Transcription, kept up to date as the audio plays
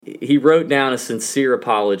he wrote down a sincere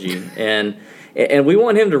apology, and we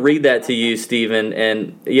want him to read that to you, Stephen.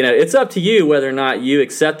 And it's up to you whether or not you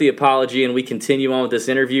accept the apology and we continue on with this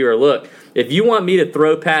interview, or look, if you want me to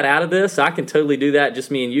throw Pat out of this, I can totally do that. Just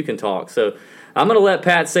me and you can talk. So I'm going to let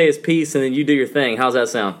Pat say his piece, and then you do your thing. How's that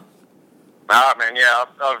sound? All right, man. Yeah,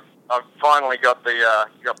 I've finally got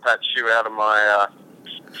Pat's shoe out of my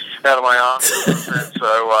arm, so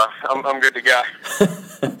I'm good to go.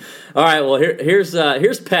 All right. Well, here's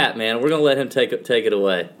Pat, man. We're going to let him take it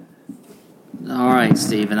away. All right,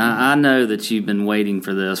 Stephen. I know that you've been waiting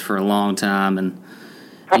for this for a long time, and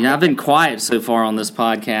I've been quiet so far on this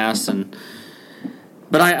podcast,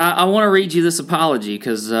 but I want to read you this apology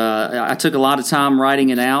because I took a lot of time writing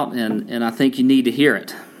it out, and I think you need to hear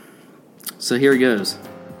it. So here it goes.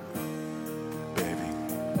 Baby,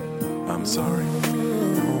 I'm sorry.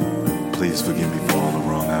 Please forgive me for all the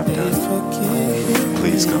wrong I've done.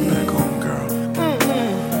 Please come back home, girl.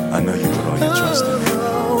 I know you put all your trust in me.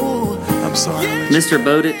 I'm sorry. Mr.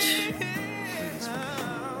 Bowditch,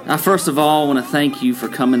 I first of all want to thank you for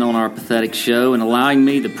coming on our pathetic show and allowing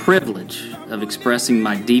me the privilege of expressing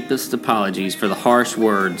my deepest apologies for the harsh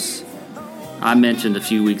words I mentioned a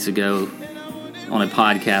few weeks ago on a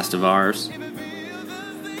podcast of ours.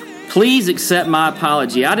 Please accept my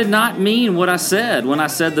apology. I did not mean what I said when I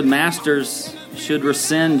said the Masters should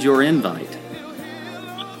rescind your invite.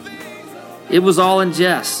 It was all in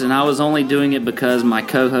jest, and I was only doing it because my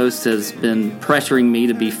co-host has been pressuring me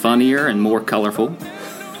to be funnier and more colorful.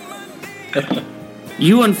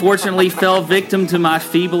 You unfortunately fell victim to my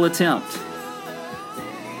feeble attempt.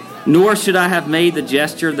 Nor should I have made the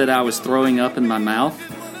gesture that I was throwing up in my mouth.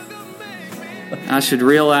 I should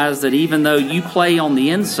realize that even though you play on the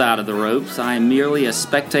inside of the ropes, I am merely a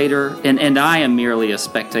spectator, and I am merely a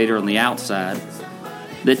spectator on the outside,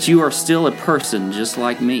 that you are still a person just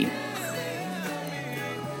like me.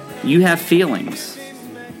 You have feelings.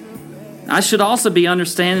 I should also be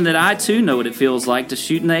understanding that I too know what it feels like to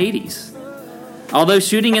shoot in the 80s. Although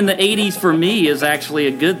shooting in the 80s for me is actually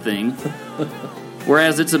a good thing,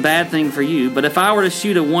 whereas it's a bad thing for you. But if I were to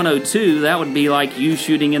shoot a 102, that would be like you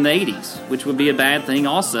shooting in the 80s, which would be a bad thing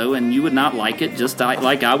also, and you would not like it, just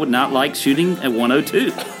like I would not like shooting at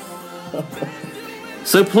 102.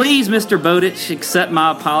 So please, Mr. Bowditch, accept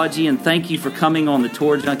my apology and thank you for coming on the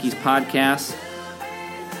Tour Junkies podcast,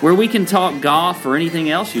 where we can talk golf or anything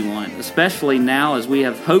else you want, especially now as we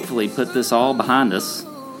have hopefully put this all behind us.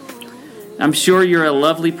 I'm sure you're a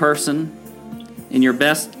lovely person, and your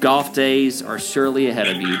best golf days are surely ahead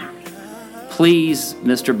of you. Please,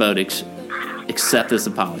 Mr. Bowditch, accept this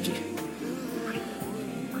apology.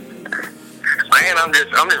 Man, I'm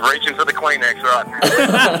just reaching for the Kleenex right now.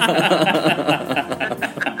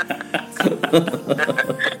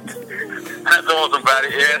 That's awesome, buddy.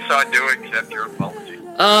 Yes, I do accept your apology.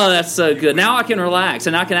 Oh, that's so good. Now I can relax,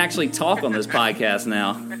 and I can actually talk on this podcast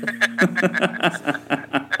now.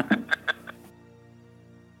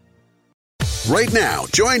 Right now,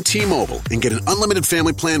 join T-Mobile and get an unlimited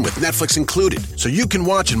family plan with Netflix included, so you can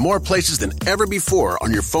watch in more places than ever before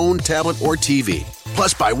on your phone, tablet, or TV.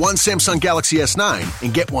 Plus, buy one Samsung Galaxy S9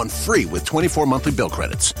 and get one free with 24 monthly bill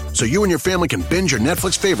credits, so you and your family can binge your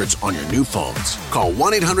Netflix favorites on your new phones. Call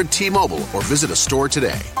 1-800-T-Mobile or visit a store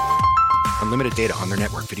today. Unlimited data on their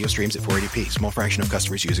network. Video streams at 480p. Small fraction of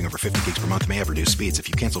customers using over 50 gigs per month may have reduced speeds. If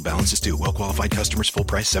you cancel, balance is due. Well-qualified customers. Full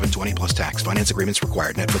price. $720 plus tax. Finance agreements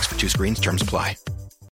required. Netflix for 2 screens. Terms apply.